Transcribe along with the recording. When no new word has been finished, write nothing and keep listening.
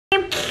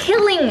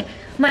killing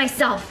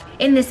myself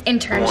in this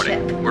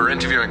internship. Morning. We're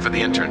interviewing for the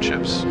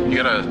internships.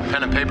 You got a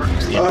pen and paper?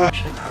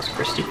 How's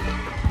Christy?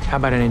 How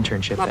about an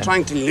internship Not then?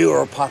 trying to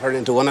lure Potter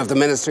into one of the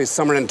ministry's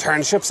summer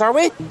internships, are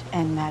we?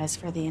 And that is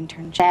for the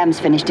internship. Sam's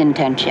finished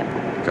internship.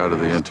 Got to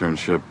the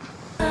internship.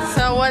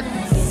 So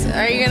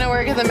are you gonna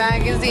work at the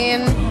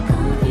magazine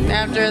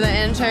after the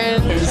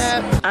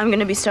internship? I'm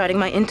gonna be starting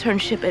my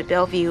internship at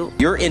Bellevue.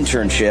 Your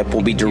internship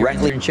will be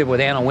directly... Internship with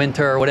Anna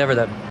Winter or whatever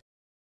the...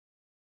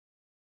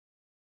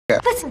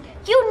 Listen,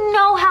 you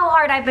know how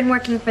hard I've been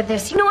working for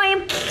this. You know I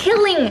am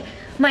killing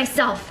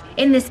myself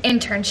in this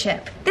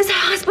internship. This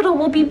hospital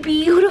will be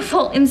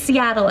beautiful in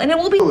Seattle, and it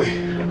will be... All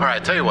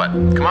right, tell you what.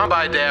 Come on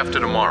by day after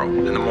tomorrow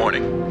in the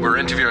morning. We're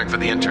interviewing for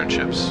the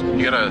internships.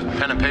 You got a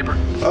pen and paper?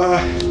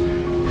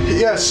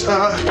 Yes,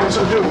 yes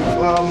I do.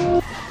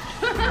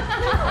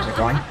 How's it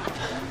going?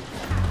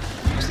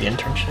 How's the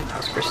internship?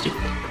 How's Christy?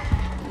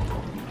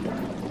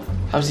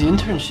 How's the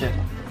internship?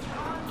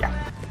 Yeah.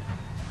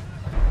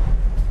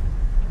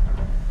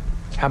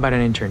 How about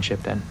an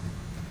internship then?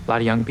 A lot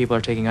of young people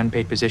are taking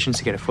unpaid positions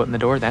to get a foot in the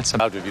door. That's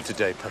something. Out of you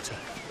today, Potter.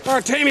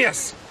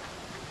 Artemius!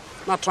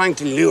 Not trying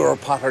to lure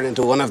Potter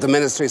into one of the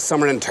ministry's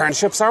summer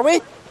internships, are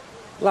we?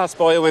 Last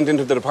boy who went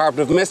into the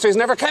Department of Mysteries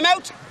never came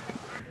out.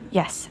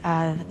 Yes,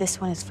 this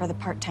one is for the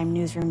part-time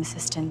newsroom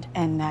assistant,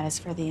 and that is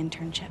for the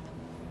internship.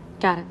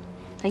 Got it.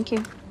 Thank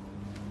you.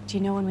 Do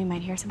you know when we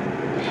might hear something?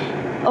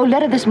 Oh,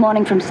 letter this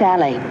morning from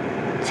Sally.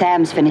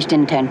 Sam's finished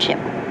internship.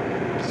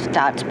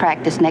 Starts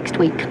practice next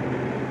week.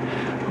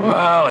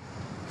 Well,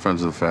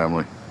 friends of the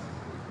family.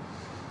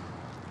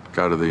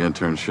 Got to the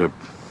internship.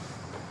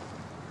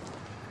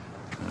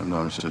 I've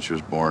known her since she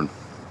was born.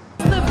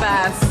 It's the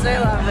best. I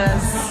love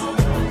this.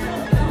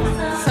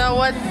 So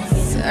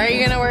are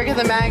you gonna work at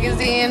the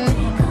magazine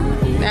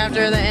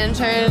after the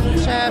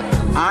internship?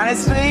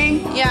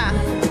 Honestly? Yeah.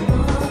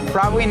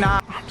 Probably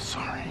not. I'm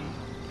sorry.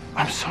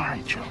 I'm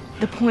sorry, Joe.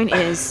 The point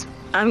is,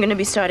 I'm gonna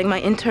be starting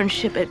my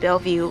internship at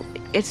Bellevue.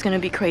 It's gonna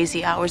be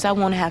crazy hours. I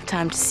won't have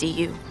time to see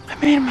you. I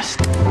made a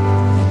mistake.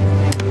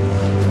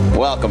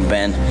 Welcome,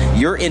 Ben.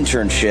 Your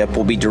internship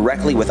will be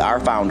directly with our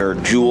founder,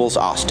 Jules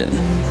Austin.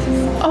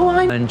 Oh,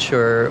 I'm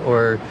unsure,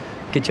 or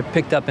get you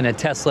picked up in a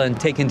Tesla and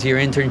taken to your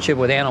internship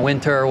with Anna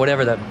Winter or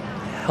whatever the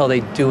hell they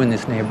do in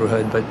this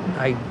neighborhood, but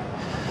I